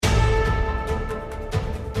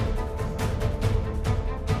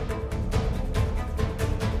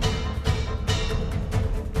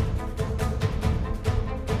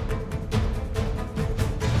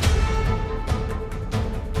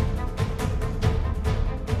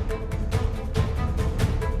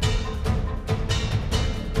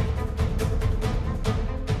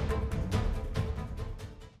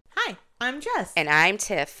Jess. And I'm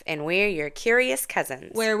Tiff, and we're your curious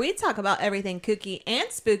cousins. Where we talk about everything kooky and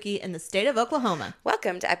spooky in the state of Oklahoma.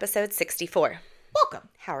 Welcome to episode 64. Welcome.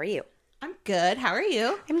 How are you? I'm good. How are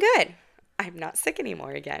you? I'm good. I'm not sick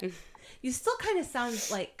anymore again. You still kind of sound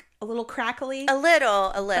like a little crackly. A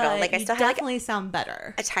little. Like I still have definitely sound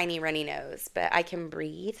better. a tiny runny nose, but I can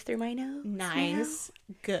breathe through my nose. Nice.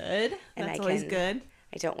 Good. And That's I always can- good.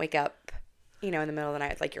 I don't wake up, in the middle of the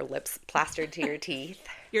night with like your lips plastered to your teeth.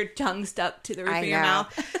 Your tongue stuck to the roof I of your know.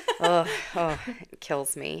 mouth. It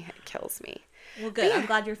kills me. It kills me. Well, good. I'm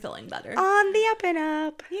glad you're feeling better. On the up and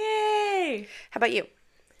up. Yay. How about you?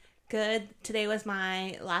 Good. Today was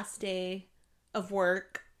my last day of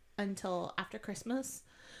work until after Christmas.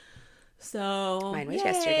 So Mine was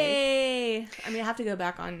yesterday. I mean, I have to go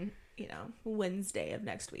back on, Wednesday of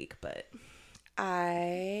next week, but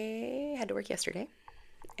I had to work yesterday,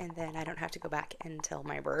 and then I don't have to go back until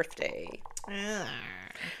my birthday.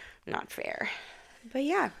 Not fair. But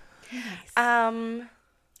yeah. nice.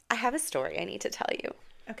 I have a story I need to tell you.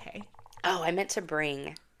 Okay. Oh, I meant to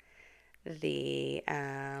bring the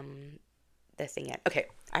thing in. Okay.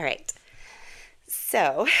 All right.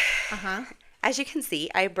 So, as you can see,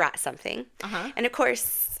 I brought something. And of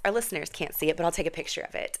course, our listeners can't see it, but I'll take a picture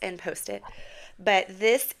of it and post it. But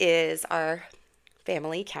this is our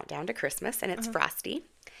family countdown to Christmas, and it's Frosty.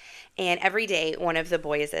 And every day, one of the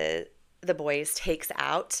boys takes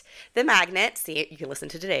out the magnet. See, you can listen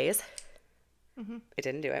to today's. It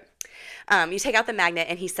didn't do it. You take out the magnet,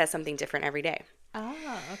 and he says something different every day.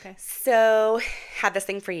 Oh, okay. So, had this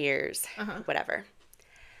thing for years. Whatever.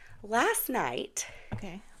 Last night,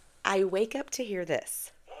 Okay. I wake up to hear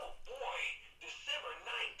this. Oh boy, December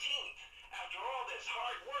 19th. After all this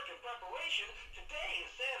hard work and preparation, today is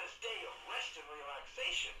Santa's day of rest and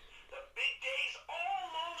relaxation. The big day's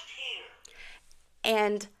almost here.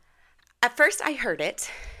 And at first I heard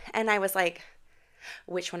it, and I was like,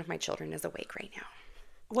 which one of my children is awake right now?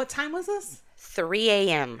 What time was this? 3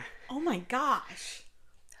 a.m. Oh my gosh.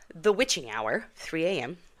 The witching hour, 3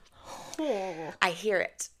 a.m. Oh. I hear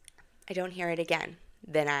it. I don't hear it again.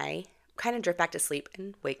 Then I kind of drift back to sleep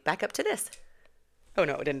and wake back up to this. Oh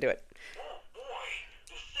no, it didn't do it. Oh boy,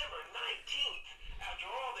 December 19th. After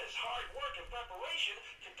all this hard work and preparation,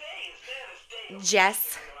 today is Santa's day of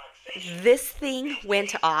Jess, rest and relaxation. this thing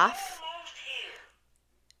went off. Almost here.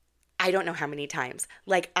 I don't know how many times.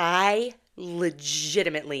 Like, I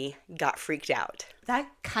legitimately got freaked out. That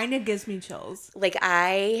kind of gives me chills. Like,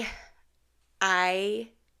 I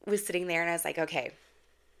was sitting there and I was like, okay,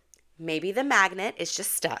 maybe the magnet is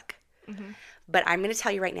just stuck. But I'm going to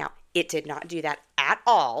tell you right now, it did not do that at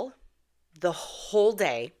all the whole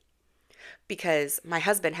day, because my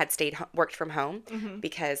husband had worked from home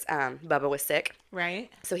because Bubba was sick. Right?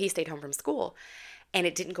 So he stayed home from school, and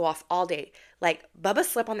it didn't go off all day. Like, Bubba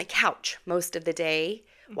slept on the couch most of the day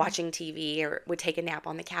watching TV, or would take a nap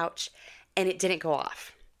on the couch, and it didn't go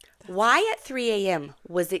off. Why at 3 a.m.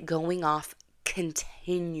 was it going off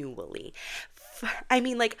continually? I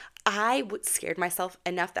mean, like, I scared myself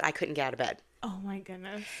enough that I couldn't get out of bed. Oh my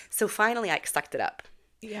goodness. So finally, I sucked it up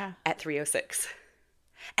Yeah. at 3:06.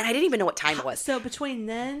 And I didn't even know what time it was. So between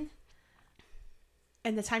then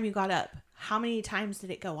and the time you got up, how many times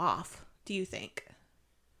did it go off, do you think?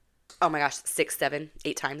 Oh my gosh, 6, 7,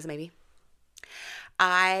 8 times maybe.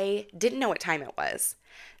 I didn't know what time it was.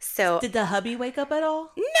 So, Did the hubby wake up at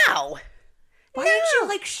all? no. Why didn't you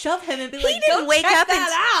like shove him and be He like, didn't go wake check up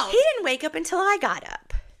that out? He didn't wake up until I got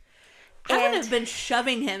up. I would And- have been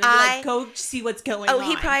shoving him and be like, go see what's going on.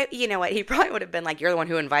 he probably, you know what? He probably would have been like, you're the one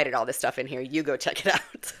who invited all this stuff in here. You go check it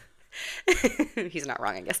out. He's not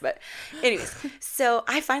wrong, I guess. But anyways, so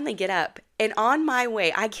I finally get up, and on my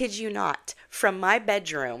way, I kid you not, from my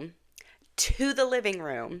bedroom to the living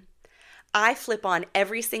room, I flip on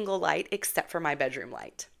every single light except for my bedroom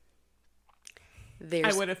light.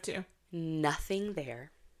 There's I would have too. nothing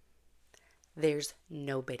there. There's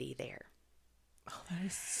nobody there. Oh, that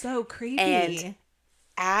is so creepy. And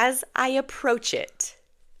as I approach it,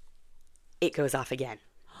 it goes off again.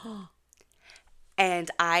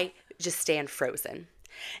 And I just stand frozen.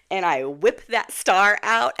 And I whip that star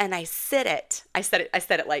out and I set it. I set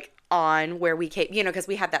it like on where we came, because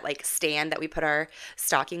we have that like stand that we put our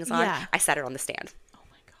stockings on. Yeah. I set it on the stand. Oh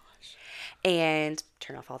my gosh. And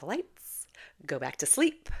turn off all the lights, go back to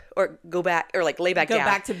sleep, or go back, or like lay back Go down.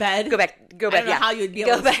 back to bed? Go back. I don't know how you'd be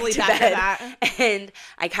able to sleep after that. And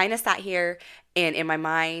I kind of sat here, and in my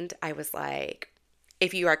mind, I was like,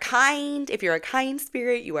 if you're a kind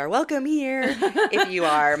spirit, you are welcome here. If you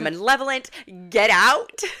are malevolent, get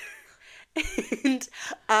out. And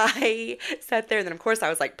I sat there, and then of course I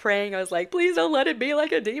was like praying. I was like, please don't let it be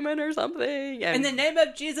like a demon or something. And in the name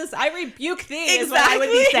of Jesus, I rebuke thee, is what I would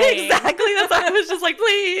be saying. Exactly. That's why I was just like,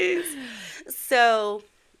 please. So,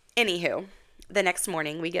 anywho, the next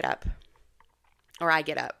morning we get up, or I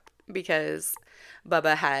get up, because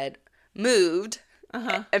Bubba had moved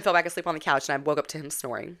and fell back asleep on the couch, and I woke up to him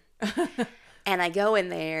snoring. And I go in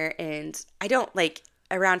there, and I don't like,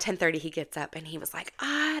 around 10:30 he gets up, and he was like,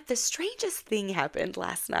 the strangest thing happened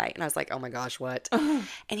last night. And I was like, oh my gosh, what?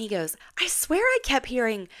 And he goes, I swear I kept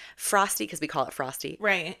hearing Frosty, because we call it Frosty.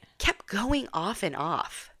 Right. Kept going off and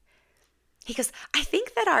off. He goes, I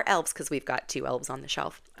think that our elves, because we've got 2 elves on the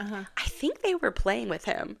shelf, I think they were playing with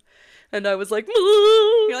him. And I was like,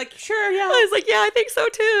 you're like, sure, yeah. I was like, yeah, I think so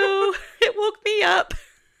too. It woke me up.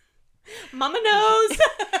 Mama knows.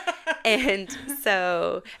 And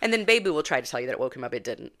then Baby will try to tell you that it woke him up. It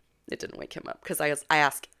didn't wake him up, because I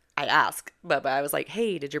asked Bubba, I was like,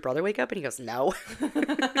 hey, did your brother wake up? And he goes, no.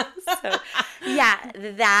 So, yeah,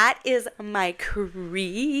 that is my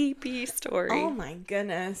creepy story. Oh my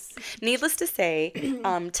goodness. Needless to say,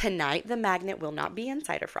 tonight the magnet will not be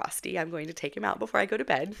inside of Frosty. I'm going to take him out before I go to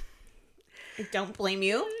bed. I don't blame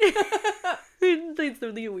you. It's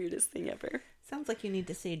the weirdest thing ever. Sounds like you need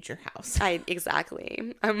to sage your house.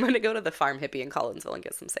 Exactly. I'm going to go to the Farm Hippie in Collinsville and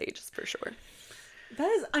get some sages for sure. That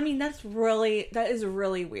is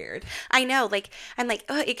really weird. I know. Like, I'm like,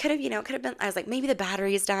 oh, it could have been, I was like, maybe the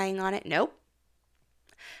battery is dying on it. Nope.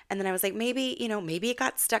 And then I was like, maybe it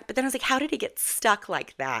got stuck. But then I was like, how did it get stuck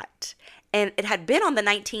like that? And it had been on the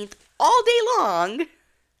 19th all day long.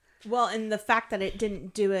 Well, and the fact that it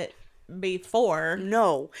didn't do it before.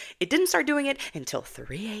 No, it didn't start doing it until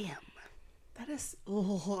 3 a.m. That is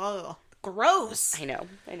gross. I know.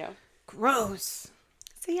 Gross.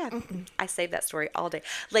 So yeah, I saved that story all day.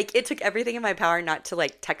 Like, it took everything in my power not to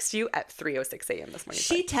like text you at 3:06 a.m. this morning.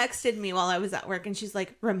 She texted me while I was at work, and she's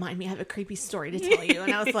like, remind me, I have a creepy story to tell you.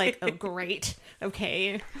 And I was like, oh, great.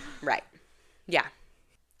 Okay. Right. Yeah.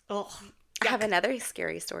 Oh, I have another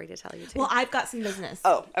scary story to tell you too. Well, I've got some business.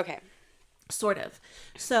 Oh, okay. Sort of.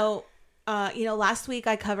 So, last week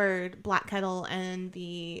I covered Black Kettle and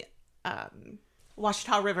the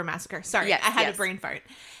Washita River Massacre. Sorry, yes, I had a brain fart.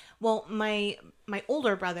 Well, my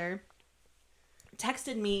older brother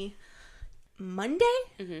texted me Monday,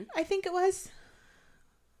 I think it was.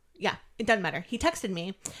 Yeah, it doesn't matter. He texted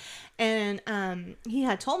me, and he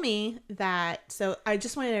had told me that, so I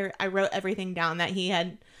wrote everything down that he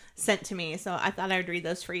had sent to me, so I thought I'd read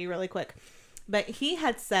those for you really quick. But he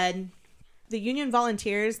had said the Union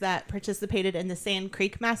volunteers that participated in the Sand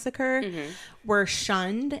Creek Massacre were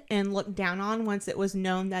shunned and looked down on once it was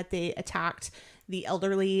known that they attacked the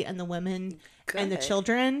elderly and the women and the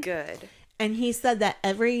children. Good. And he said that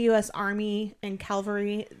every U.S. Army and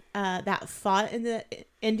cavalry that fought in the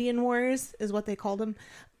Indian Wars, is what they called them,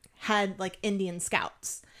 had like Indian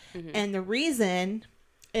scouts. And the reason,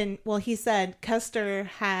 he said Custer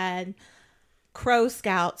had Crow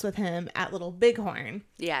scouts with him at Little Bighorn.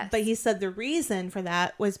 Yes. But he said the reason for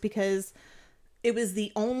that was because it was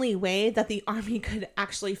the only way that the Army could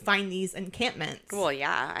actually find these encampments. Well,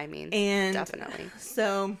 yeah, I mean, and definitely.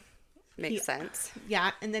 So makes sense.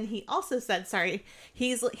 Yeah, and then he also said,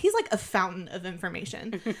 he's like a fountain of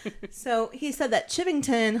information. So he said that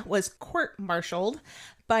Chivington was court-martialed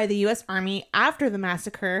by the U.S. Army after the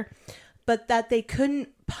massacre, but that they couldn't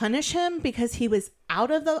punish him because he was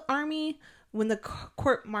out of the Army when the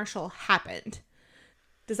court-martial happened.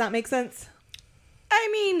 Does that make sense? I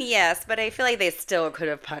mean, yes, but I feel like they still could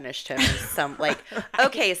have punished him some, like,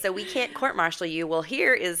 okay, so we can't court-martial you. Well,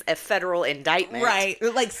 here is a federal indictment. Right,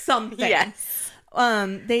 like something. Yes.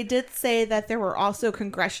 They did say that there were also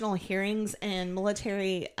congressional hearings and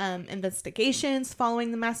military investigations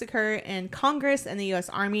following the massacre, and Congress and the U.S.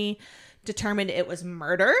 Army determined it was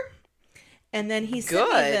murder. And then he sent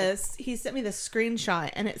me this screenshot,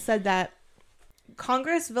 and it said that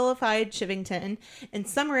Congress vilified Chivington in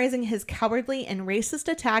summarizing his cowardly and racist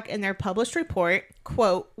attack in their published report,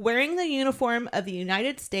 quote, wearing the uniform of the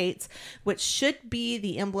United States, which should be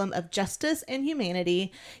the emblem of justice and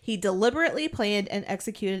humanity, he deliberately planned and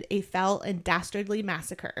executed a foul and dastardly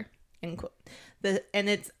massacre, end quote.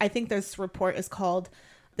 I think this report is called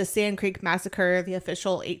the Sand Creek Massacre, the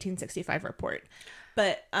official 1865 report.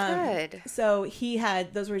 But, good. So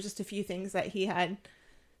those were just a few things that he had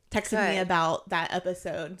texted me about that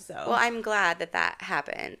episode. So, well, I'm glad that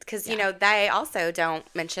happened because, they also don't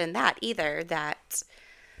mention that either, that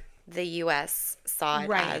the U.S. saw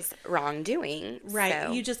it as wrongdoing. Right.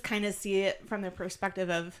 So. You just kind of see it from the perspective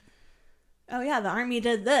of, oh, yeah, the Army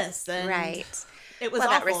did this. And... Right. It was well,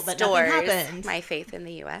 awful, that but nothing restores happened. my faith in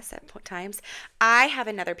the U.S. at times. I have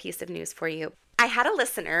another piece of news for you. I had a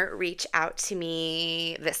listener reach out to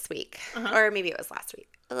me this week, or maybe it was last week.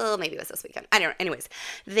 Oh, maybe it was this weekend. I don't know. Anyways,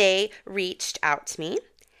 they reached out to me,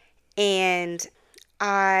 and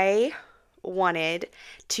I wanted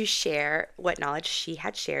to share what knowledge she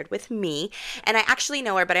had shared with me. And I actually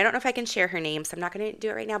know her, but I don't know if I can share her name, so I'm not going to do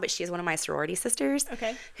it right now. But she is one of my sorority sisters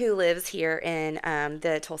who lives here in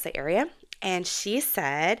the Tulsa area. And she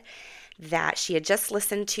said that she had just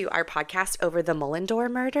listened to our podcast over the Mullendore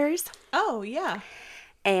murders. Oh, yeah.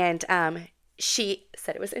 And she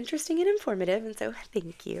said it was interesting and informative, and so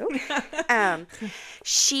thank you.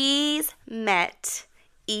 She's met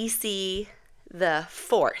E.C. the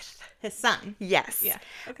Fourth. His son. Yes. Yeah.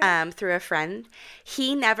 Okay. Through a friend.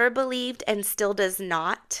 He never believed and still does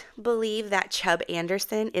not believe that Chubb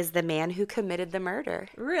Anderson is the man who committed the murder.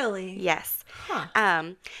 Really? Yes. Huh.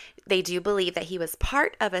 They do believe that he was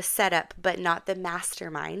part of a setup, but not the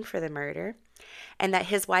mastermind for the murder, and that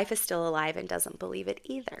his wife is still alive and doesn't believe it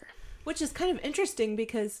either. Which is kind of interesting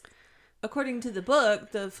because, according to the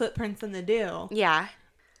book, The Footprints in the Dew, Yeah.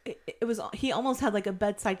 it was, he almost had like a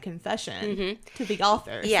bedside confession to the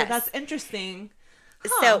author. Yes. So that's interesting.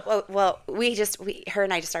 So, well, her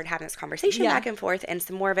and I just started having this conversation Yeah. back and forth, and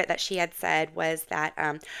some more of it that she had said was that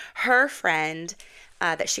her friend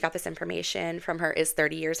that she got this information from her is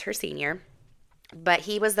 30 years her senior, but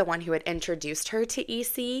he was the one who had introduced her to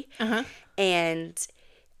EC, and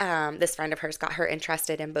this friend of hers got her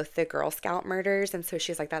interested in both the Girl Scout murders, and so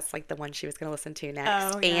she's like, that's like the one she was going to listen to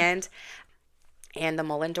next, Oh, yeah. and the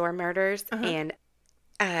Mullendore murders, and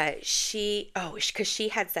because she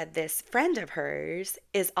had said this friend of hers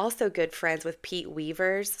is also good friends with Pete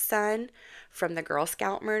Weaver's son from the Girl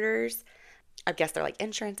Scout murders. I guess they're like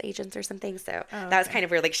insurance agents or something. So that was kind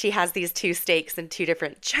of weird. Like she has these two stakes in two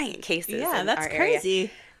different giant cases. Yeah, in that's our area.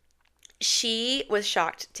 crazy. She was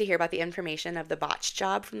shocked to hear about the information of the botched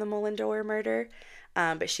job from the Mullendore murder.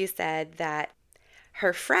 But she said that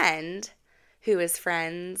her friend, who is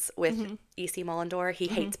friends with E.C. Mullendore, he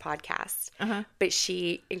hates podcasts. But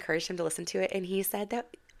she encouraged him to listen to it. And he said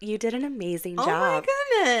that you did an amazing job. Oh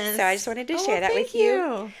my goodness. So I just wanted to share that with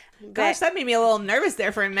you. Gosh, that made me a little nervous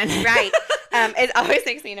there for a minute. Right. It always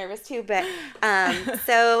makes me nervous too. But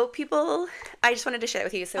so people, I just wanted to share that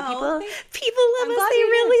with you. So people love I'm us. glad They you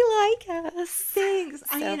really like us. Thanks.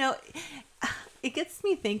 So. It gets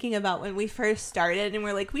me thinking about when we first started and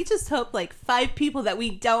we're like, we just hope like 5 people that we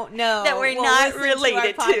don't know That we're will not listen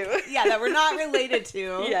related our to. Yeah, that we're not related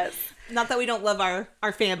to. Yes. Not that we don't love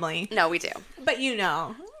our family. No, we do. But you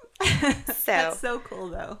know. So That's so cool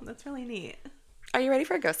though. That's really neat. are you ready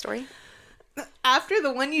for a ghost story? After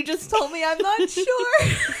the one you just told me, I'm not sure.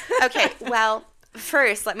 Okay, well,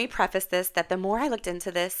 first, let me preface this that the more I looked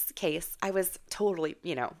into this case, I was totally,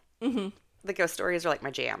 the ghost stories are like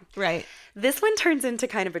my jam. Right. This one turns into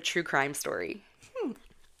kind of a true crime story.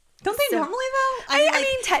 Don't they normally though? I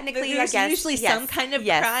mean, technically, there's I guess. usually some kind of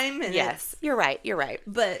crime. And yes, you're right.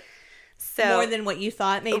 But So more than what you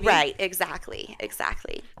thought, maybe. Right, exactly.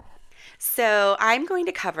 So I'm going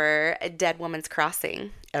to cover a Dead Woman's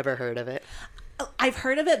Crossing. Ever heard of it? I've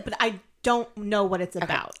heard of it, but I don't know what it's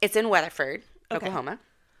about. It's in Weatherford, Oklahoma.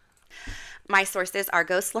 My sources are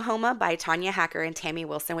Ghostlahoma by Tanya Hacker and Tammy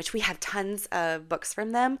Wilson, which we have tons of books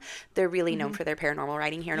from them. They're really known for their paranormal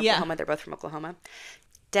writing here in Oklahoma. They're both from Oklahoma.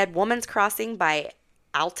 Dead Woman's Crossing by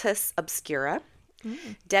Altus Obscura.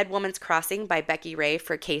 Dead Woman's Crossing by Becky Ray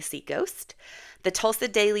for KC Ghost. The Tulsa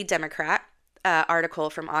Daily Democrat article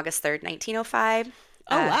from August 3rd, 1905.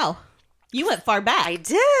 Oh, wow. You went far back. I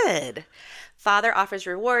did. Father offers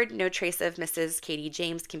reward. No trace of Mrs. Katie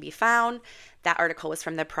James can be found. That article was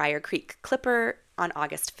from the Pryor Creek Clipper on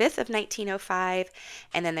August 5th of 1905.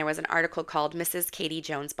 And then there was an article called Mrs. Katie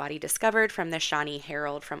Jones' Body Discovered from the Shawnee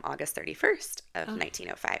Herald from August 31st of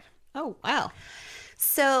 1905. Oh, wow.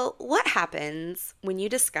 So what happens when you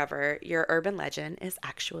discover your urban legend is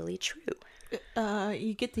actually true?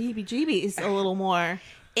 You get the heebie-jeebies a little more.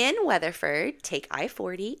 In Weatherford, take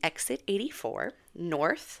I-40, exit 84,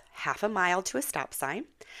 north, half a mile to a stop sign,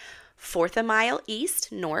 fourth a mile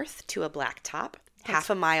east, north to a blacktop, half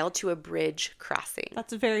a mile to a bridge crossing.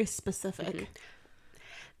 That's very specific.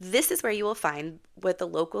 This is where you will find what the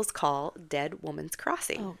locals call Dead Woman's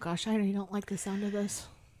Crossing. Oh, gosh, I really don't like the sound of this.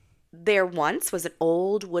 There once was an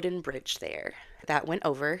old wooden bridge there that went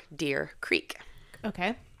over Deer Creek.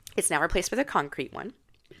 Okay. It's now replaced with a concrete one.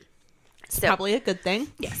 Probably a good thing.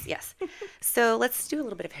 Yes. So let's do a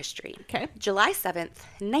little bit of history. Okay. July 7th,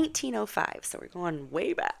 1905. So we're going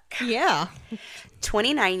way back. Yeah.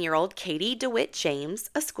 29-year-old Katie DeWitt James,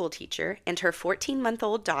 a school teacher, and her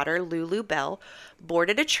 14-month-old daughter, Lulu Bell,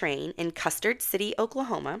 boarded a train in Custard City,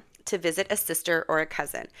 Oklahoma, to visit a sister or a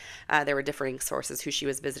cousin. There were differing sources who she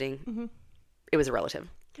was visiting. Mm-hmm. It was a relative.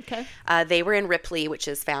 Okay. They were in Ripley, which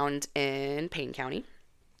is found in Payne County.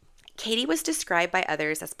 Katie was described by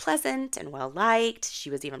others as pleasant and well-liked. She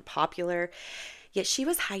was even popular, yet she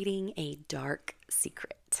was hiding a dark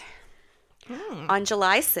secret. On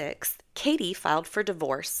July 6th, Katie filed for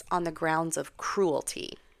divorce on the grounds of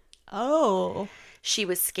cruelty. Oh. She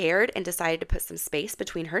was scared and decided to put some space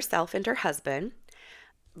between herself and her husband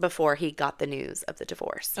before he got the news of the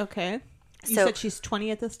divorce. Okay. You So- said she's 20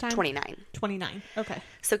 at this time? 29. 29. Okay.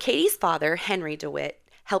 So Katie's father, Henry DeWitt,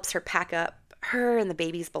 helps her pack up her and the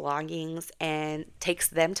baby's belongings and takes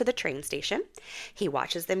them to the train station. He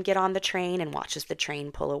watches them get on the train and watches the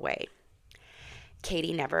train pull away.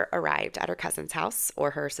 Katie never arrived at her cousin's house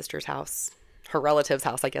or her sister's house, her relative's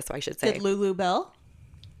house, I guess I should say. Did Lulu Bell?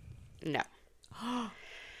 No.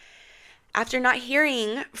 After not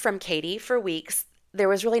hearing from Katie for weeks, there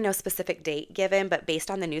was really no specific date given, but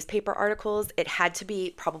based on the newspaper articles, it had to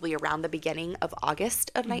be probably around the beginning of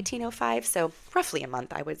August of 1905, so roughly a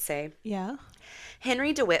month, I would say. Yeah.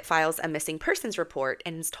 Henry DeWitt files a missing persons report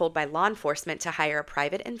and is told by law enforcement to hire a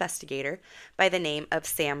private investigator by the name of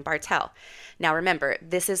Sam Bartell. Now remember,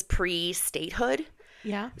 this is pre-statehood,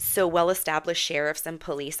 Yeah. so well-established sheriffs and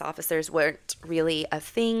police officers weren't really a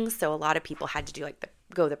thing, so a lot of people had to do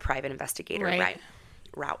go the private investigator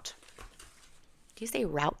route. Do you say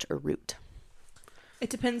route or route? It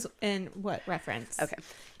depends in what reference. Okay.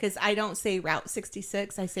 Because I don't say Route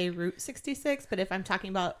 66, I say Route 66. But if I'm talking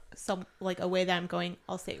about some a way that I'm going,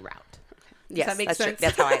 I'll say route. Yes, that make that's sense? true.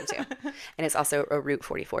 That's how I am too. And it's also a Route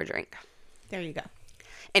 44 drink. There you go.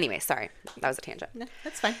 Anyway, sorry. That was a tangent. No,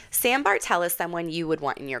 that's fine. Sam Bartell is someone you would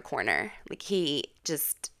want in your corner. He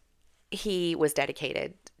was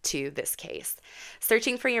dedicated to this case.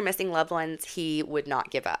 Searching for your missing loved ones, he would not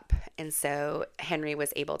give up. And so Henry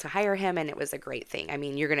was able to hire him, and it was a great thing. I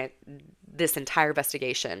mean, this entire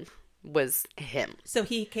investigation was him. So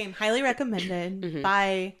he came highly recommended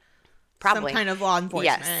by Probably. some kind of law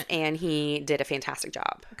enforcement. Yes, and he did a fantastic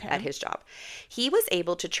job Okay. at his job. He was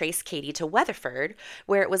able to trace Katie to Weatherford,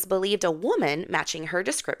 where it was believed a woman matching her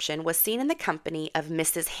description was seen in the company of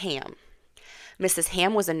Mrs. Ham. Mrs.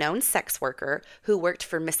 Ham was a known sex worker who worked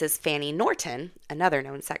for Mrs. Fanny Norton, another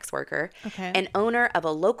known sex worker, Okay. and owner of a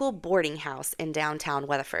local boarding house in downtown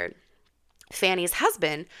Weatherford. Fanny's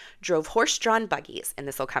husband drove horse-drawn buggies, and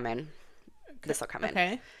this will come in.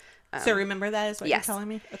 Okay. So remember that is what yes. you're telling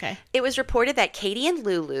me? Okay. It was reported that Katie and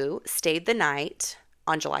Lulu stayed the night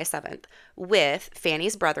on July 7th with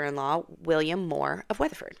Fanny's brother-in-law, William Moore of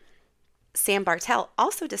Weatherford. Sam Bartell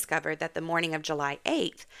also discovered that the morning of July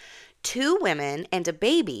 8th, 2 women and a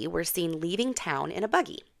baby were seen leaving town in a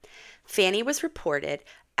buggy. Fanny was reported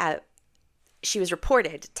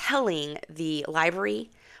telling the livery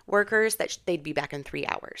workers that they'd be back in 3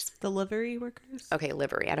 hours. The livery workers? Okay,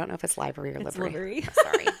 livery. I don't know if it's livery or It's livery. livery.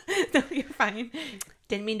 Sorry. No, you're fine.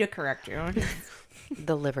 Didn't mean to correct you.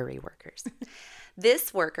 The livery workers.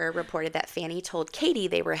 This worker reported that Fanny told Katie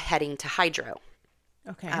they were heading to Hydro.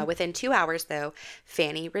 Okay. Within 2 hours, though,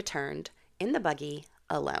 Fanny returned in the buggy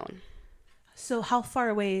alone. So how far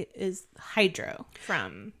away is Hydro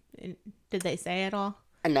from? Did they say at all?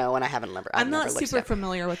 No, and I haven't never. I'm not never looked super it up.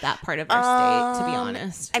 familiar with that part of our state, to be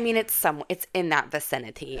honest. I mean, it's in that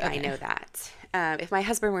vicinity. Okay. I know that. If my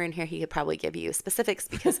husband were in here, he could probably give you specifics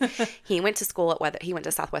because he went to school he went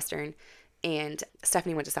to Southwestern, and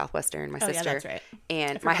Stephanie went to Southwestern. My sister. Yeah, that's right.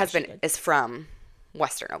 And my husband is from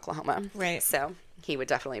Western Oklahoma. Right. So he would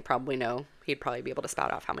definitely probably know. He'd probably be able to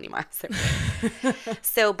spout off how many miles there were.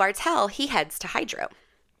 So Bartell, he heads to Hydro.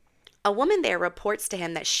 A woman there reports to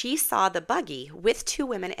him that she saw the buggy with 2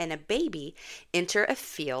 women and a baby enter a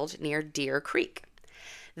field near Deer Creek,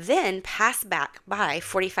 then pass back by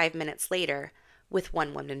 45 minutes later with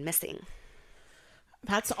 1 woman missing.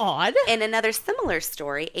 That's odd. In another similar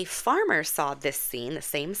story, a farmer saw this scene, the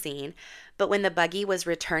same scene, but when the buggy was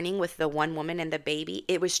returning with the 1 woman and the baby,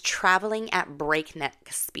 it was traveling at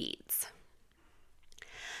breakneck speeds.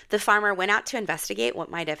 The farmer went out to investigate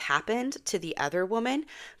what might have happened to the other woman,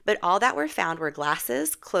 but all that were found were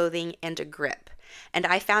glasses, clothing, and a grip. And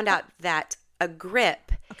I found out that a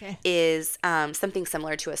grip is something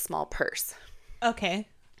similar to a small purse. Okay.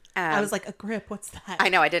 I was like, a grip, what's that? I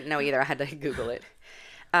know, I didn't know either. I had to Google it.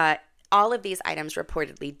 All of these items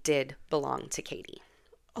reportedly did belong to Katie.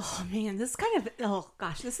 Oh, man, this kind of, oh,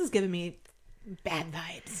 gosh, this is giving me bad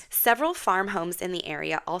vibes. Several farm homes in the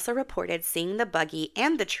area also reported seeing the buggy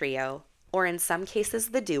and the trio, or in some cases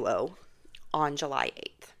the duo, on July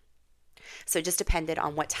 8th. So it just depended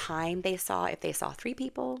on what time they saw, if they saw 3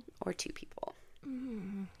 people or 2 people.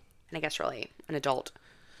 And I guess really an adult,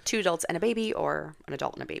 2 adults and a baby, or an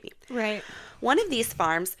adult and a baby. Right. One of these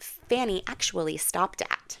farms, Fanny actually stopped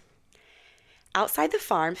at. Outside the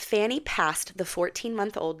farm, Fanny passed the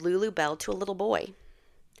 14-month-old Lulu Bell to a little boy.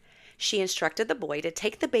 She instructed the boy to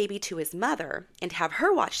take the baby to his mother and have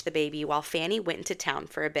her watch the baby while Fanny went into town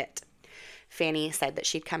for a bit. Fanny said that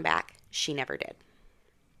she'd come back. She never did.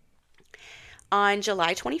 On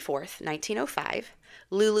July 24th, 1905,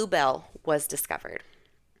 Lulu Bell was discovered.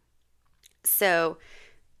 So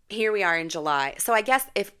here we are in July. So I guess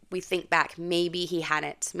if we think back, maybe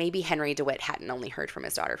Henry DeWitt hadn't only heard from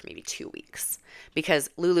his daughter for maybe 2 weeks, because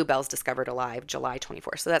Lulu Bell's discovered alive July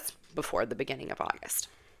 24th. So that's before the beginning of August.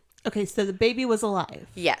 Okay, so the baby was alive.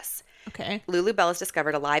 Yes. Okay. Lulu Bell is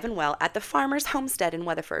discovered alive and well at the farmer's homestead in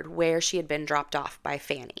Weatherford, where she had been dropped off by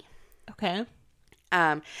Fanny. Okay.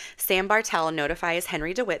 Sam Bartell notifies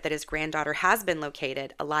Henry DeWitt that his granddaughter has been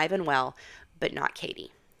located alive and well, but not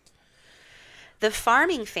Katie. The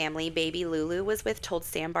farming family baby Lulu was with told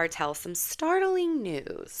Sam Bartell some startling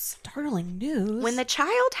news. Startling news? When the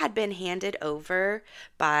child had been handed over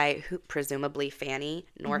by presumably Fanny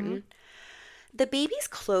Norton, the baby's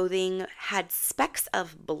clothing had specks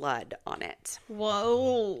of blood on it.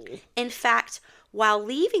 Whoa. In fact, while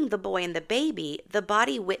leaving the boy and the baby, the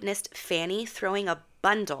body witnessed Fanny throwing a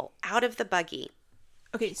bundle out of the buggy.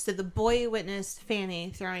 Okay, so the boy witnessed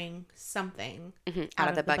Fanny throwing something Out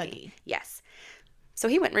of the buggy. Yes. So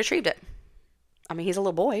he went and retrieved it. I mean, he's a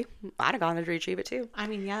little boy. I'd have gone to retrieve it too. I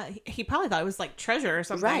mean, yeah, he probably thought it was like treasure or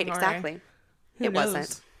something. Right, exactly. It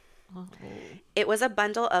wasn't. Oh. It was a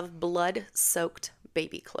bundle of blood-soaked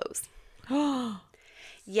baby clothes.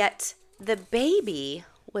 Yet the baby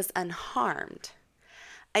was unharmed.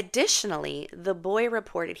 Additionally, the boy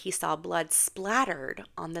reported he saw blood splattered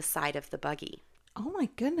on the side of the buggy. Oh my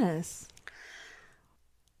goodness.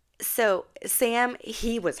 So Sam,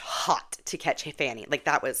 he was hot to catch Fanny. Like,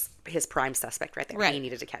 that was his prime suspect right there. Right. He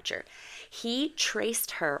needed to catch her. He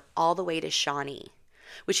traced her all the way to Shawnee,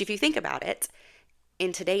 which, if you think about it,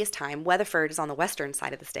 in today's time, Weatherford is on the western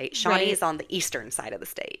side of the state. Shawnee is on the eastern side of the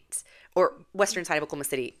state. Or western side of Oklahoma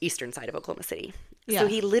City, eastern side of Oklahoma City. Yeah. So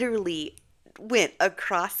he literally went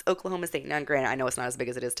across Oklahoma State. Now, granted, I know it's not as big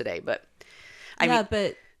as it is today, but I mean,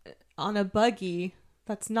 but on a buggy,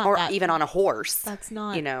 that's not or that, even on a horse. That's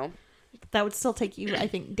not, you know. That would still take you, I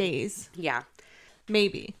think, days. Yeah.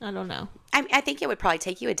 Maybe. I don't know. I think it would probably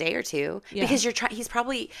take you a day or two because he's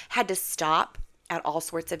probably had to stop at all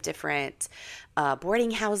sorts of different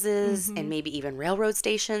boarding houses and maybe even railroad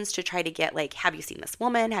stations to try to get, like, have you seen this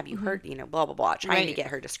woman? Have you heard, blah, blah, blah, trying to get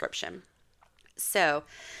her description. So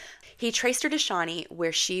he traced her to Shawnee,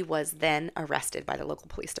 where she was then arrested by the local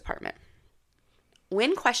police department.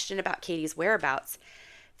 When questioned about Katie's whereabouts,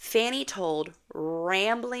 Fanny told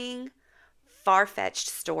rambling, far-fetched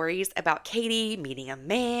stories about Katie meeting a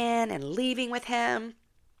man and leaving with him.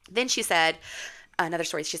 Then she said, another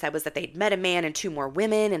story she said was that they'd met a man and 2 more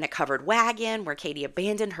women in a covered wagon where Katie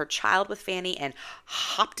abandoned her child with Fanny and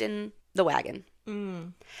hopped in the wagon.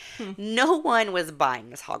 No one was buying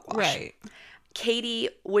this hogwash. Right. Katie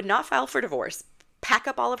would not file for divorce, pack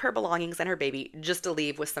up all of her belongings and her baby just to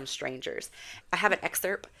leave with some strangers. I have an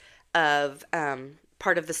excerpt of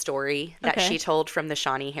part of the story that she told from the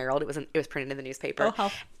Shawnee Herald. It was printed in the newspaper.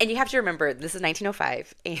 And you have to remember, this is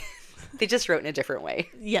 1905, and they just wrote in a different way.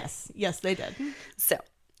 Yes, they did. So,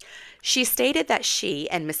 she stated that she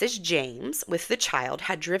and Mrs. James, with the child,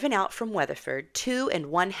 had driven out from Weatherford 2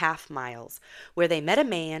 1/2 miles, where they met a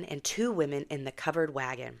man and 2 women in the covered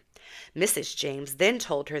wagon. Mrs. James then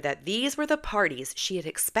told her that these were the parties she had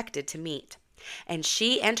expected to meet, and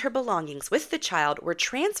she and her belongings with the child were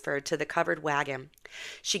transferred to the covered wagon.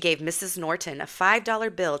 She gave Mrs. Norton a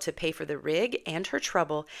 $5 bill to pay for the rig and her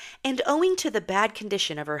trouble, and owing to the bad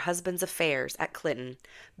condition of her husband's affairs at Clinton,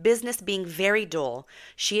 business being very dull,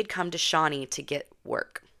 she had come to Shawnee to get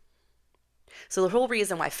work. So the whole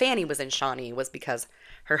reason why Fanny was in Shawnee was because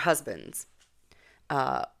her husband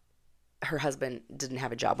didn't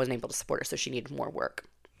have a job, wasn't able to support her, so she needed more work.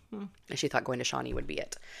 And she thought going to Shawnee would be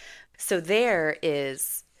it. So there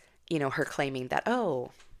is, her claiming that,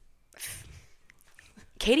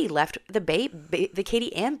 Katie left the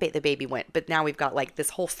Katie and the baby went, but now we've got, like,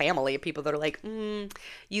 this whole family of people that are like,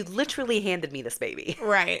 you literally handed me this baby.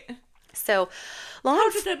 Right. So,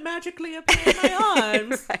 how did it magically appear in my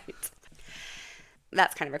arms? Right.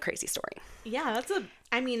 that's kind of a crazy story. Yeah,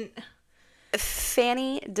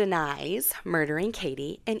 Fanny denies murdering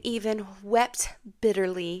Katie and even wept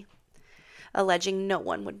bitterly, alleging no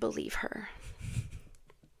one would believe her.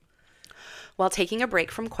 While taking a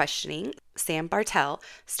break from questioning, Sam Bartell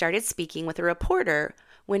started speaking with a reporter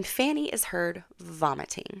when Fanny is heard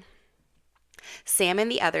vomiting. Sam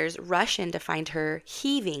and the others rush in to find her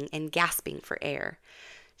heaving and gasping for air.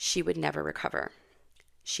 She would never recover.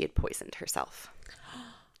 She had poisoned herself.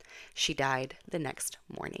 She died the next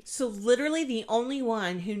morning. So literally the only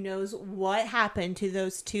one who knows what happened to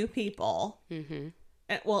those two people,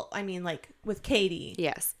 well, I mean, like with Katie,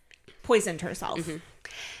 Yes. poisoned herself.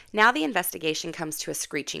 Now the investigation comes to a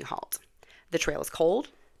screeching halt. The trail is cold.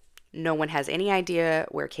 No one has any idea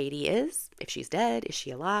where Katie is. If she's dead, is she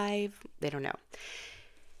alive? They don't know.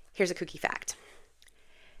 Here's a kooky fact.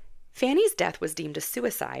 Fanny's death was deemed a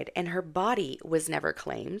suicide, and her body was never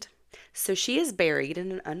claimed. So she is buried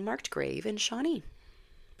in an unmarked grave in Shawnee.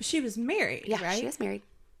 She was married, Yeah, right? she was married.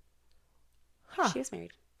 Huh. She was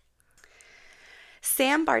married.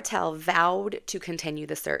 Sam Bartell vowed to continue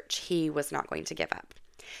the search. He was not going to give up.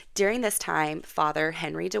 During this time, Father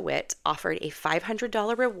Henry DeWitt offered a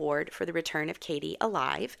 $500 reward for the return of Katie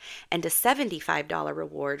alive and a $75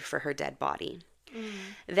 reward for her dead body.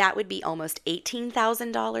 That would be almost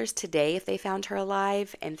 $18,000 today if they found her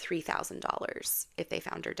alive, and $3,000 if they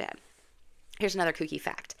found her dead. Here's another kooky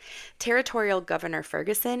fact. Territorial Governor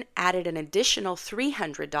Ferguson added an additional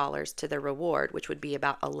 $300 to the reward, which would be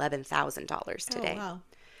about $11,000 today. Oh, wow.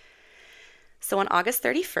 So on August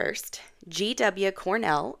 31st, G.W.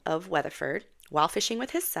 Cornell of Weatherford, while fishing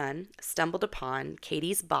with his son, stumbled upon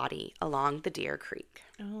Katie's body along the Deer Creek.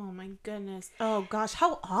 Oh, my goodness. Oh, gosh.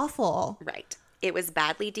 How awful. Right. It was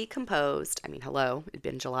badly decomposed. I mean, hello, it'd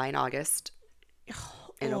been July and August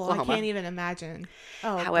in Oklahoma. I can't even imagine.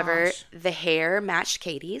 Oh, However, gosh. the hair matched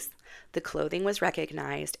Katie's, the clothing was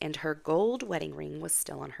recognized, and her gold wedding ring was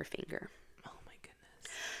still on her finger. Oh, my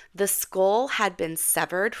goodness. The skull had been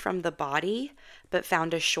severed from the body, but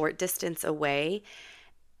found a short distance away.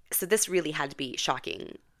 So this really had to be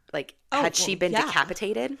shocking. Like, had she been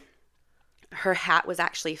decapitated? Her hat was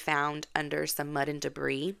actually found under some mud and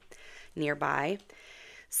debris nearby.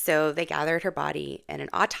 So they gathered her body and an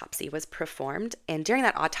autopsy was performed. And during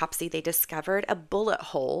that autopsy, they discovered a bullet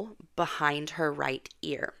hole behind her right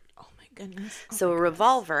ear. Oh, my goodness. So a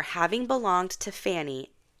revolver having belonged to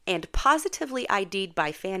Fanny and positively ID'd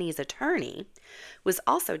by Fanny's attorney was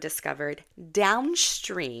also discovered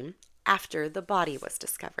downstream after the body was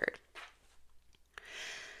discovered.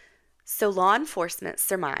 So law enforcement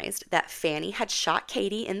surmised that Fanny had shot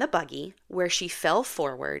Katie in the buggy, where she fell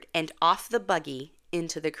forward and off the buggy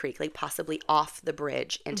into the creek, like possibly off the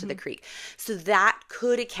bridge into the creek. So that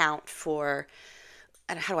could account for,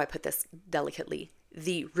 and how do I put this delicately,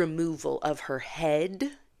 the removal of her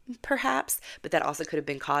head, perhaps, but that also could have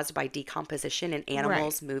been caused by decomposition and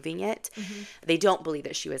animals moving it. They don't believe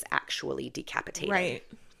that she was actually decapitated. Right.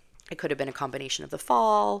 It could have been a combination of the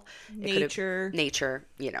fall, Nature,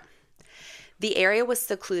 you know. The area was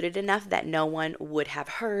secluded enough that no one would have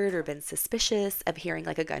heard or been suspicious of hearing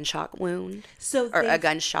like a gunshot wound or a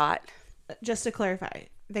gunshot. Just to clarify,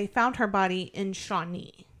 they found her body in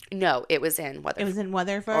Shawnee. No, it was in Weatherford. It was in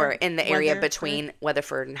Weatherford? Or in the area between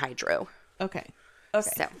Weatherford and Hydro. Okay.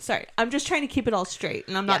 So. Sorry. I'm just trying to keep it all straight,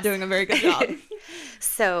 and I'm not doing a very good job.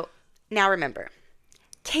 So, now remember,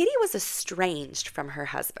 Katie was estranged from her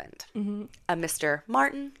husband, a Mr.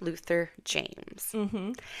 Martin Luther James.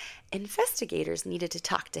 Investigators needed to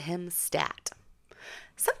talk to him stat.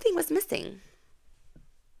 Something was missing.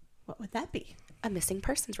 What would that be? A missing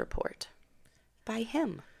persons report by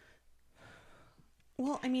him.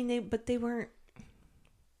 Well, I mean, they weren't.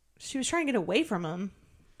 She was trying to get away from him,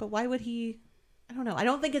 but why would he? I don't know. I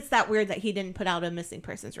don't think it's that weird that he didn't put out a missing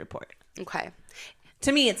persons report. Okay.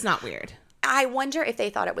 To me, it's not weird. I wonder if they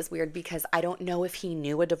thought it was weird because I don't know if he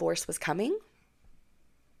knew a divorce was coming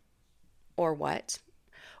or what.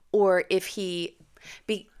 Or if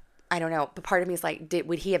I don't know, but part of me is like,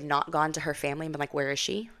 would he have not gone to her family and been like, where is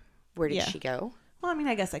she? Where did she go? Well, I mean,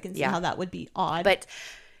 I guess I can see how that would be odd. But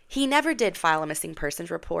he never did file a missing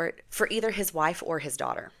persons report for either his wife or his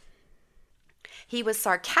daughter. He was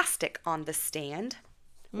sarcastic on the stand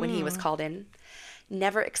when he was called in,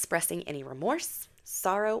 never expressing any remorse,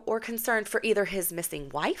 sorrow, or concern for either his missing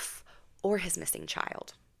wife or his missing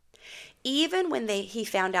child. Even when he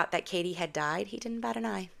found out that Katie had died, he didn't bat an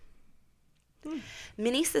eye.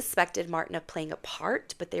 Many suspected Martin of playing a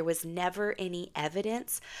part, but there was never any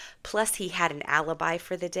evidence. Plus, he had an alibi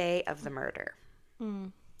for the day of the murder.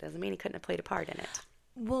 Doesn't mean he couldn't have played a part in it.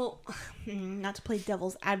 Well, not to play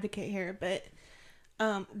devil's advocate here, but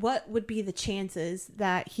what would be the chances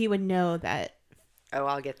that he would know that Oh,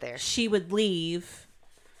 I'll get there. she would leave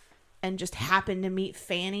and just happen to meet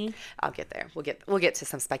Fanny? I'll get there. We'll get to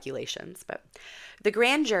some speculations, but the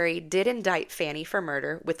grand jury did indict Fanny for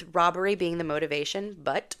murder, with robbery being the motivation,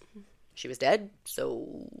 but she was dead,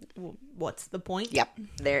 so What's the point? yep,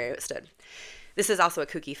 there it stood. This is also a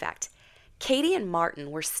kooky fact. Katie and Martin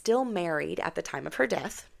were still married at the time of her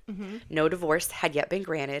death. Mm-hmm. No divorce had yet been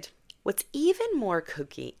granted. What's even more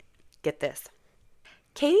kooky, get this,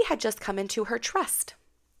 Katie had just come into her trust.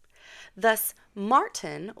 Thus,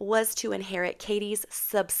 Martin was to inherit Katie's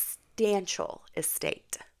substantial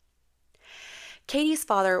estate. Katie's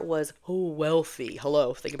father was wealthy.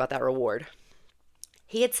 Hello, think about that reward.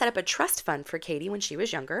 He had set up a trust fund for Katie when she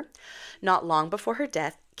was younger. Not long before her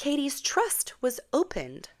death, Katie's trust was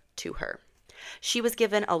opened to her. She was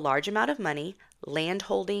given a large amount of money, land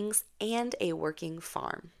holdings, and a working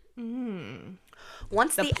farm.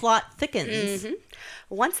 Once The plot thickens.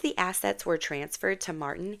 Once the assets were transferred to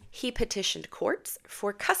Martin, he petitioned courts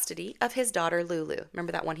for custody of his daughter Lulu.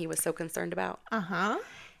 Remember that one he was so concerned about? Uh-huh.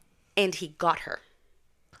 And he got her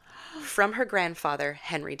from her grandfather,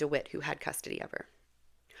 Henry DeWitt, who had custody of her,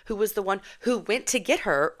 who was the one who went to get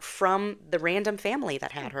her from the random family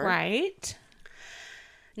that had her. Right.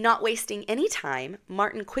 Not wasting any time,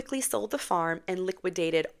 Martin quickly sold the farm and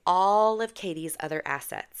liquidated all of Katie's other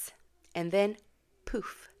assets. And then,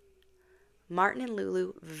 poof, Martin and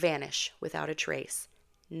Lulu vanish without a trace,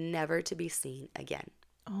 never to be seen again.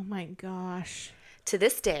 Oh my gosh. To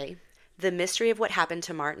this day, the mystery of what happened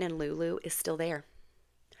to Martin and Lulu is still there.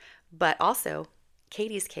 But also,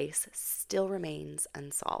 Katie's case still remains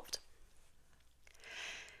unsolved.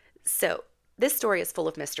 So, this story is full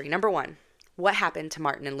of mystery. Number one, what happened to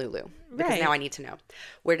Martin and Lulu? Because Right. now I need to know.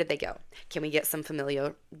 Where did they go? Can we get some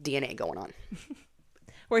familial DNA going on?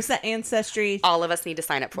 Where's that ancestry? All of us need to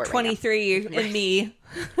sign up for it right 23 in me.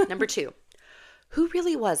 now. Number two, who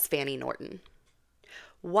really was Fanny Norton?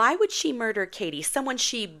 Why would she murder Katie, someone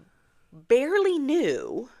she barely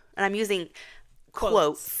knew? And I'm using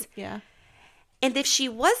quotes. Yeah. And if she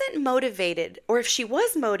wasn't motivated, or if she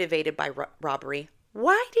was motivated by robbery,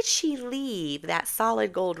 why did she leave that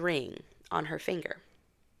solid gold ring on her finger?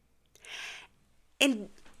 And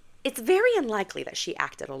it's very unlikely that she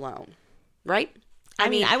acted alone, right? I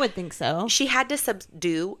mean, I would think so. She had to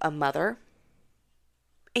subdue a mother.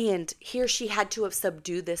 And here she had to have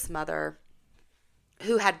subdued this mother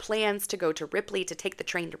who had plans to go to Ripley, to take the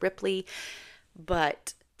train to Ripley.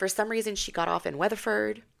 But for some reason, she got off in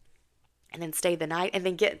Weatherford and then stayed the night and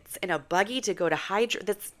then gets in a buggy to go to Hydra.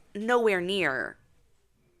 That's nowhere near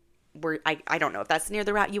where, I don't know if that's near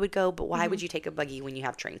the route you would go, but why would you take a buggy when you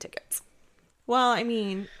have train tickets? Well, I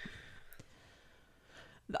mean,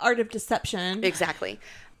 the art of deception. Exactly.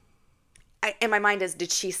 And my mind is, did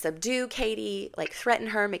she subdue Katie, like threaten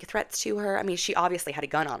her, make threats to her? I mean, she obviously had a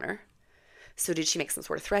gun on her. So did she make some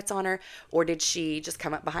sort of threats on her? Or did she just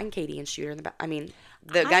come up behind Katie and shoot her in the back? I mean,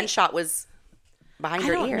 the gunshot was behind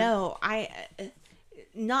her ear. I don't know.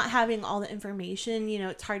 Not having all the information,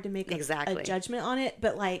 it's hard to make a judgment on it.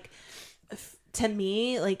 But to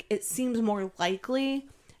me, it seems more likely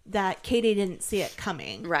that Katie didn't see it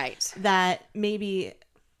coming. Right. That maybe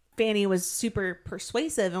Fanny was super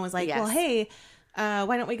persuasive and was like, well, hey,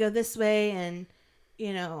 why don't we go this way? And,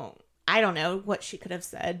 I don't know what she could have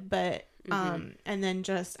said, but, and then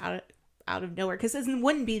just out of nowhere, because it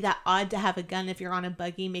wouldn't be that odd to have a gun if you're on a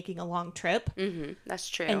buggy making a long trip. That's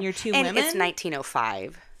true. And you're two and women. It's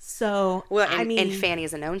 1905. So, well, and Fanny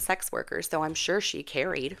is a known sex worker, so I'm sure she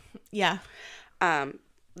carried. Yeah.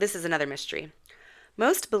 This is another mystery.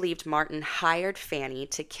 Most believed Martin hired Fanny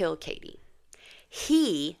to kill Katie.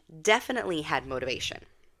 He definitely had motivation.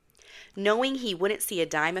 Knowing he wouldn't see a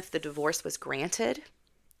dime if the divorce was granted,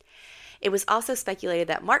 it was also speculated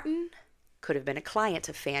that Martin could have been a client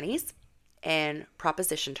of Fanny's and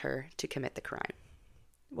propositioned her to commit the crime.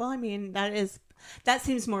 Well, I mean, that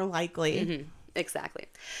seems more likely. Exactly.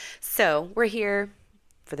 So we're here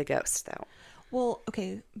for the ghost, though. Well,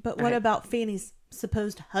 okay, but what about Fanny's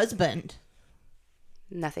supposed husband?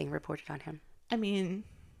 Nothing reported on him. I mean,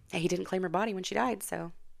 he didn't claim her body when she died,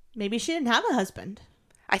 so maybe she didn't have a husband.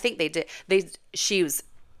 I think they did. She was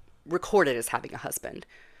recorded as having a husband.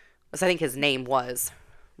 So I think his name was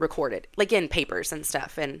recorded, in papers and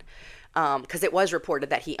stuff, and because it was reported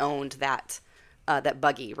that he owned that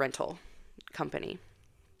buggy rental company.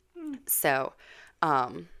 So,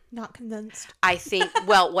 not convinced. I think.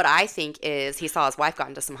 Well, what I think is he saw his wife got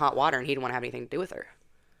into some hot water, and he didn't want to have anything to do with her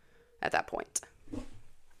at that point.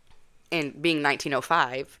 And being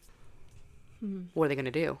 1905, what are they going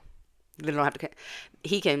to do? They don't have to.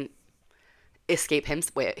 He can. escape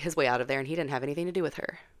his way out of there, and he didn't have anything to do with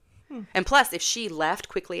her. And plus, if she left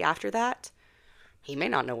quickly after that, he may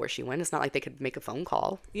not know where she went. It's not like they could make a phone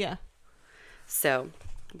call. Yeah. So,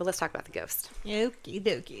 but let's talk about the ghost. Okie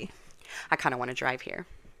dokie. I kind of want to drive here.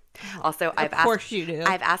 Oh, Also, of course you do.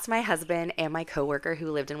 I've asked my husband and my coworker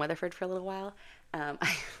who lived in Weatherford for a little while.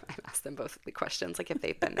 I've asked them both the questions, like if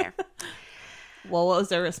they've been there. Well, what was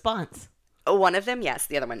their response? One of them, yes.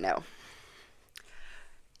 The other one, no.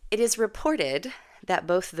 It is reported that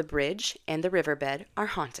both the bridge and the riverbed are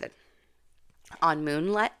haunted. On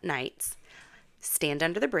moonlit nights, stand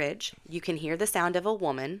under the bridge. You can hear the sound of a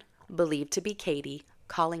woman, believed to be Katie,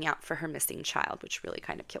 calling out for her missing child, which really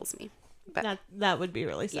kind of kills me. But that would be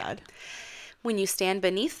really sad. Yeah. When you stand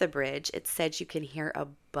beneath the bridge, it said you can hear a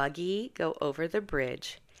buggy go over the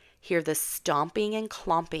bridge, hear the stomping and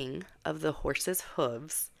clomping of the horse's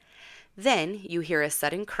hooves. Then you hear a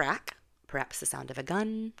sudden crack, perhaps the sound of a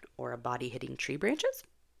gun or a body hitting tree branches.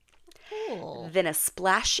 Cool. Then a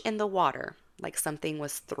splash in the water, like something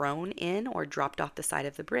was thrown in or dropped off the side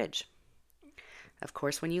of the bridge. Of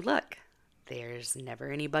course, when you look, there's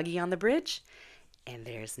never any buggy on the bridge, and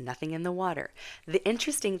there's nothing in the water. The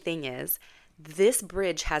interesting thing is, this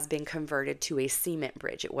bridge has been converted to a cement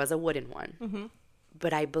bridge. It was a wooden one. Mm-hmm.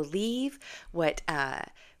 But I believe what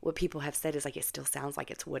people have said is like it still sounds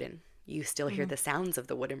like it's wooden. You still hear the sounds of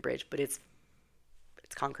the wooden bridge, but it's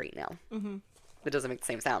concrete now. Mm-hmm. It doesn't make the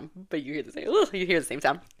same sound, but you hear the same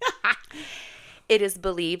sound. It is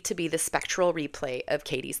believed to be the spectral replay of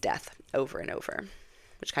Katie's death over and over,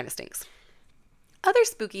 which kind of stinks. Other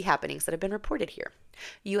spooky happenings that have been reported here: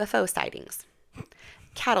 UFO sightings,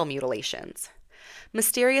 cattle mutilations,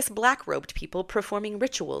 mysterious black-robed people performing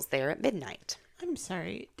rituals there at midnight. I'm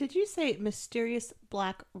sorry. Did you say mysterious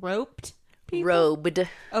black roped people? Robed.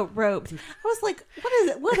 Oh, robed. I was like, what is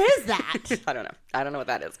it? What is that? I don't know. I don't know what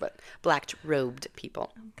that is, but black-robed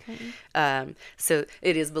people. Okay. So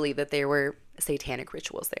it is believed that there were satanic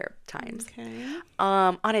rituals there at times. Okay.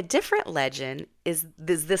 On a different legend is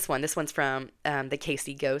this one. This one's from the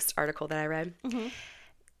Casey Ghost article that I read. Mm-hmm.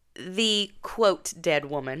 The, quote, dead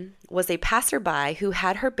woman was a passerby who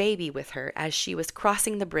had her baby with her as she was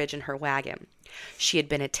crossing the bridge in her wagon. She had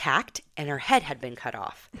been attacked and her head had been cut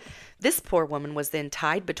off. This poor woman was then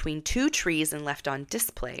tied between two trees and left on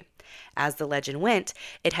display. As the legend went,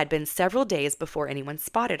 it had been several days before anyone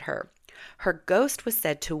spotted her. Her ghost was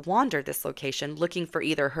said to wander this location looking for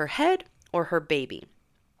either her head or her baby.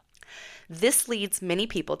 This leads many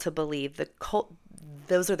people to believe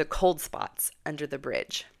those are the cold spots under the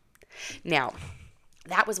bridge. Now,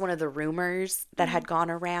 that was one of the rumors that had gone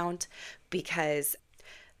around, because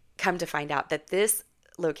come to find out that this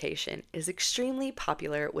location is extremely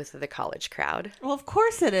popular with the college crowd. Well, of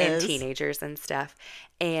course it is. And teenagers and stuff.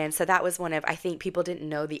 And so that was one of, I think people didn't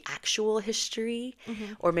know the actual history,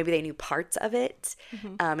 or maybe they knew parts of it.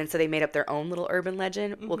 And so they made up their own little urban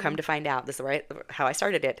legend. We'll come to find out, this is right how I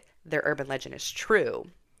started it, their urban legend is true.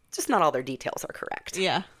 Just not all their details are correct.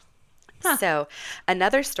 Yeah. Huh. So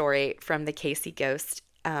another story from the Casey Ghost,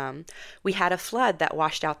 we had a flood that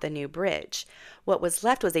washed out the new bridge. What was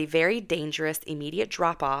left was a very dangerous immediate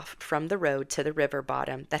drop-off from the road to the river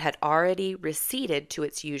bottom that had already receded to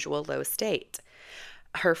its usual low state.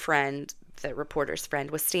 Her friend, the reporter's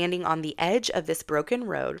friend, was standing on the edge of this broken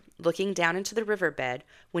road, looking down into the riverbed,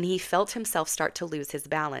 when he felt himself start to lose his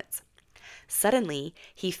balance. Suddenly,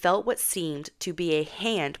 he felt what seemed to be a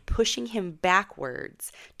hand pushing him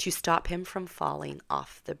backwards to stop him from falling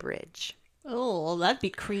off the bridge. Oh, well, that'd be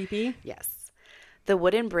creepy. Yes. The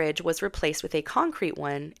wooden bridge was replaced with a concrete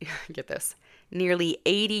one, get this, nearly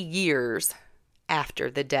 80 years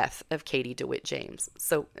after the death of Katie DeWitt James.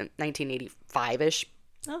 So, 1985-ish.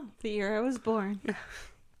 Oh, the year I was born.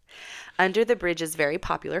 Under the bridge is very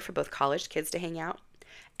popular for both college kids to hang out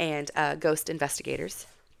and ghost investigators.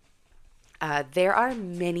 There are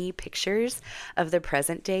many pictures of the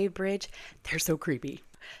present-day bridge. They're so creepy.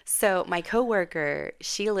 So my coworker,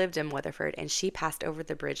 she lived in Weatherford, and she passed over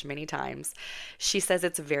the bridge many times. She says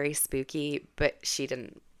it's very spooky, but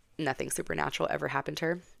nothing supernatural ever happened to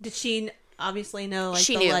her. Did she obviously know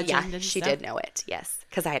She the knew, legend yeah, and she stuff? did know it, yes,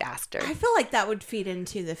 because I had asked her. I feel like that would feed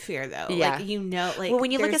into the fear, though. Yeah. Like, well,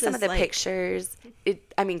 when you look at there's some of this, the pictures,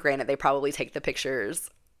 granted, they probably take the pictures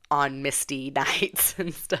on misty nights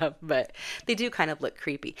and stuff, but they do kind of look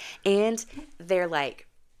creepy. And they're like,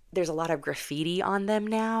 there's a lot of graffiti on them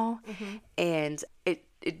now, and it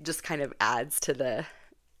just kind of adds to the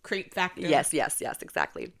creep factor. Yes,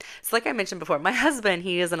 exactly. So like I mentioned before, my husband,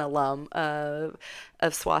 he is an alum of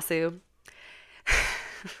SWASU.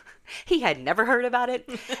 He had never heard about it,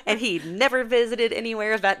 and he'd never visited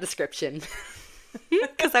anywhere of that description.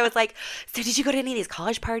 Because I was like, so did you go to any of these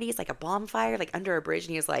college parties, like a bonfire, like under a bridge?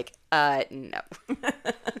 And he was like, no.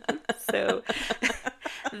 So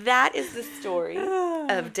that is the story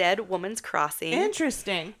of Dead Woman's Crossing.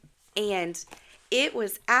 Interesting. And it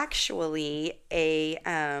was actually a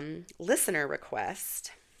listener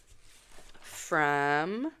request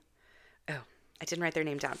from, I didn't write their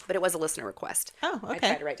name down, but it was a listener request. Oh, okay. I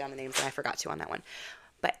tried to write down the names and I forgot to on that one.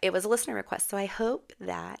 But it was a listener request, so I hope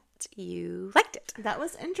that you liked it. That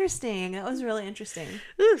was interesting. That was really interesting.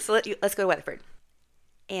 Ooh, so let's go to Weatherford.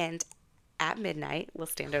 And at midnight, we'll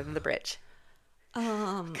stand under the bridge.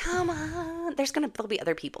 Come on. There'll be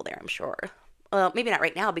other people there, I'm sure. Well, maybe not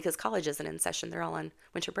right now because college isn't in session. They're all on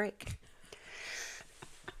winter break.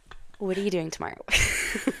 What are you doing tomorrow?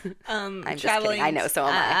 I'm just traveling. kidding. I know, so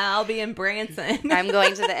am I. I'll be in Branson. I'm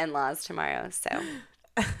going to the in-laws tomorrow, so.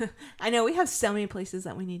 I know we have so many places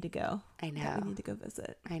that we need to go. I know. That we need to go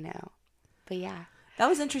visit. I know. But yeah. That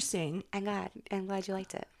was interesting. I'm glad you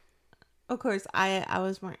liked it. Of course, I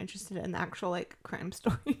was more interested in the actual like crime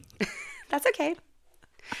story. That's okay.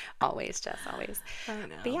 Always, Jess, always. I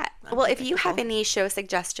know. But yeah. Well, if you have any show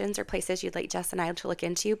suggestions or places you'd like Jess and I to look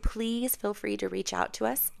into, please feel free to reach out to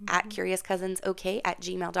us at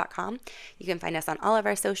curiouscousinsok@gmail.com. You can find us on all of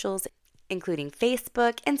our socials, including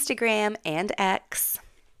Facebook, Instagram, and X.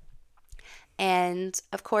 And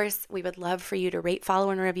of course, we would love for you to rate,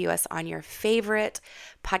 follow, and review us on your favorite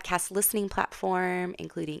podcast listening platform,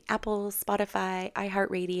 including Apple, Spotify,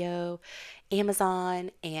 iHeartRadio,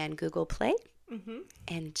 Amazon, and Google Play. Mm-hmm.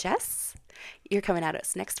 And Jess, you're coming at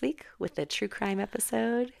us next week with a true crime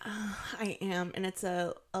episode. I am, and it's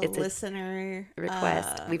a listener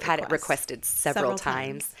request. We've had it requested several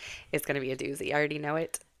times. It's going to be a doozy. I already know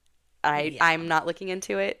it. I'm not looking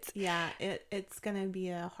into it. Yeah, it's going to be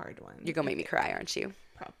a hard one. You're going to make me cry, aren't you?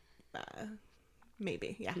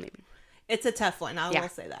 Maybe, yeah. Maybe. It's a tough one. I will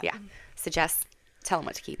say that. Yeah. So Jess, tell them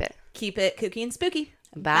what to keep it. Keep it kooky and spooky.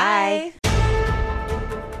 Bye. Bye.